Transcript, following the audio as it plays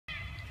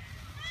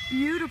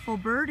beautiful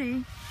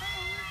birdie.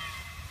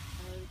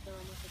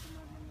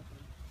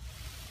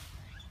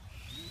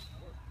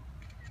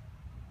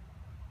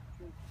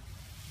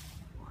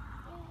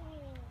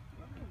 Wow.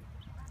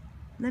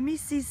 Let me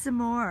see some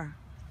more.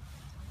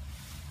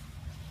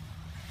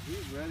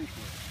 He's ready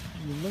for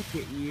it. Look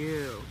at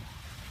you.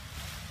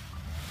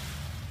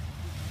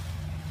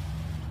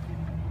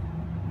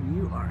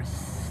 You are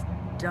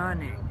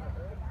stunning.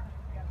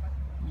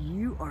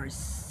 You are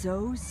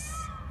so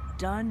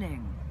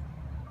stunning.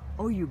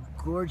 Oh, you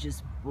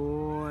gorgeous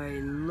boy.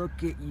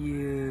 Look at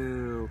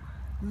you.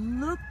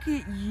 Look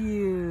at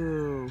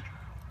you.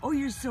 Oh,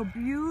 you're so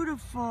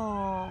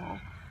beautiful.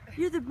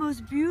 You're the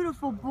most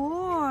beautiful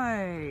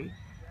boy.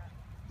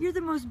 You're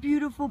the most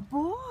beautiful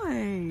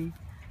boy.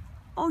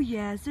 Oh,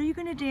 yes. Are you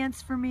going to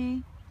dance for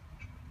me?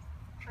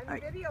 I'm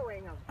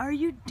videoing him. Are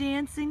you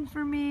dancing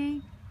for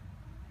me?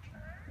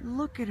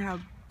 Look at how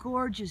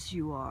gorgeous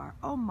you are.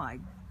 Oh my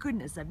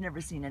goodness, I've never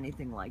seen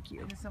anything like you.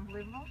 Isn't this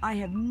unbelievable? I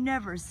have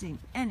never seen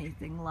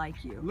anything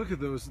like you. Look at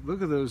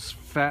those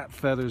fat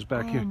feathers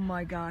back here. Oh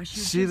my gosh,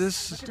 you're See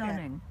just this?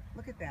 stunning.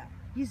 Look at that.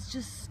 He's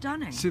just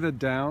stunning. See the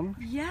down?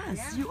 Yes,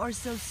 Yeah. you are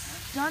so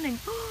stunning.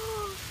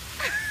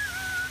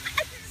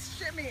 He's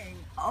shimmying.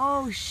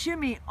 Oh,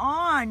 shimmy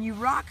on, you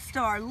rock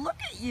star. Look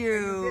at you.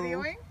 Are you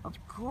videoing? Of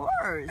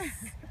course.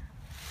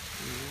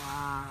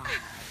 Wow.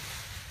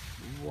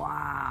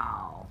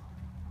 Wow.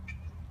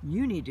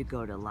 You need to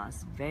go to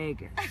Las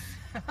Vegas.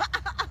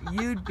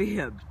 You'd be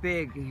a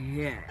big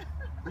hit.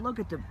 Look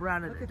at the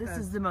brown. Look at This those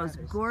is the most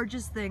feathers.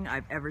 gorgeous thing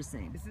I've ever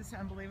seen. Is this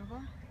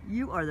unbelievable?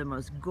 You are the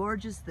most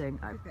gorgeous thing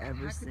I've Look at that. ever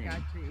How could seen.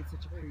 God create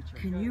such a creature?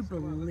 Can you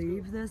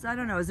believe this? I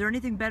don't know. Is there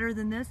anything better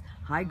than this?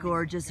 Hi,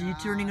 gorgeous. Are you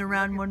turning God,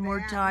 around look at one more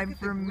that. time Look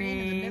at the for green in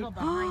the me? middle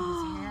behind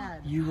his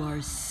head. You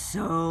are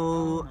so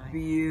Oh my God,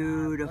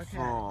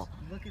 beautiful.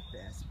 Look at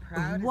this.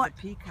 Proud What? as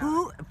a peacock.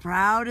 Who?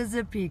 Proud as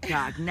a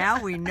peacock.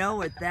 Now we know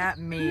what that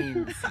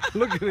means.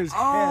 Look at his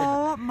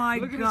Oh head. my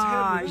Look at his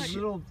head with gosh. his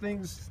little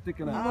things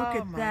sticking out. Look Oh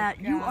at my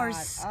that. You are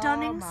God.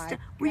 stunning. Oh my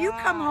Will you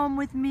come God. home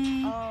with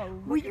me? Oh,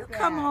 Will look you at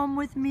come that. home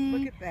with me?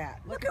 Look at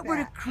that. Look at what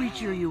a that.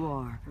 creature you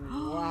are.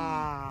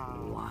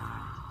 Wow.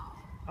 Wow.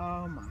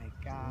 Oh my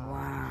God.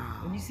 Wow.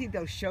 When you see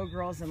those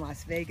showgirls in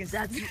Las Vegas,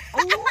 That's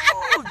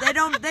oh, they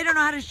don't know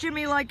how to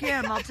shimmy like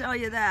him. I'll tell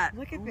you that.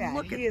 look at that.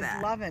 Look he at is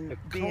that. loving The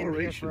being here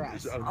coloration for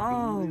is us.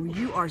 Oh, unbelievable.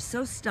 you are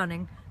so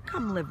stunning.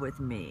 Come live with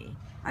me.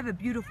 I have a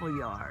beautiful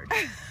yard.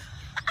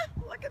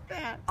 Look at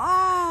that.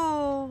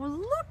 Oh,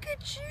 look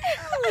at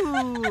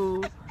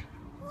you. Look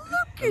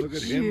And look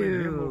at him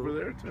and him over you.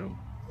 there too.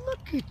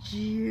 Look at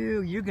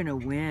you. You're going to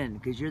win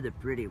because you're the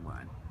pretty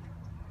one.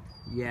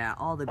 Yeah,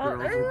 all the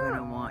girls are going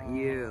to want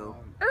you.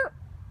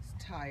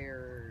 He's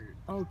tired.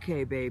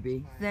 Okay,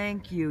 baby.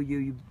 Thank you,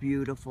 you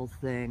beautiful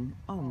thing.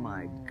 Oh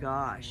my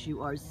gosh,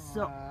 you are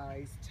so... Oh,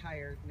 he's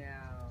tired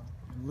now.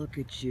 Look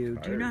at you.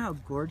 Do you know how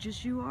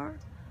gorgeous you are?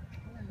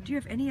 Do you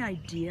have any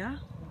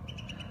idea?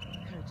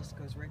 Kind of just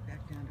goes right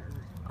back down to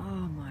earth. Oh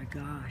my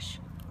gosh.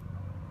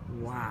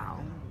 Wow.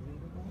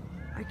 Unbelievable.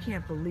 I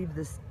can't believe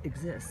this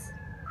exists.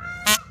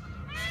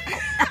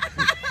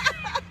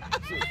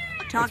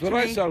 Talk That's what to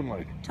I me. sound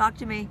like. Talk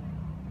to me.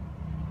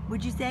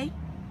 What'd you say?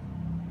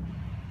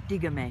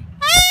 Dígame.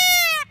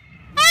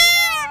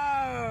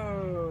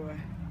 Whoa!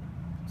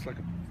 It's like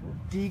a.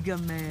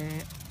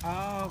 Dígame.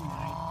 Oh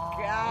my Oh,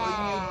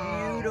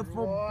 God! you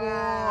beautiful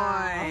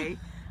Wow. boy.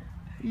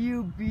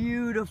 You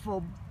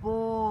beautiful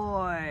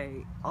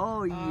boy.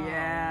 Oh,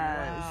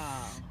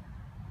 yes.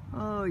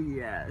 Wow. Oh,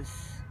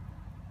 yes.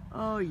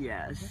 Oh,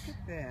 yes. Look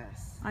at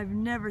this. I've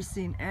never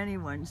seen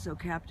anyone so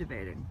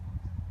captivating.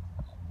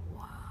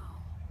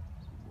 Wow.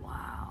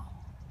 Wow.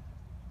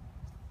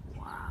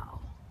 Wow.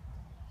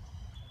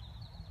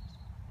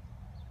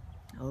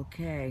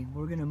 Okay,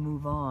 we're gonna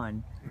move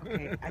on.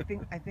 Okay, I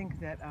think that we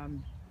should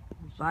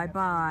have-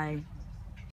 Bye-bye.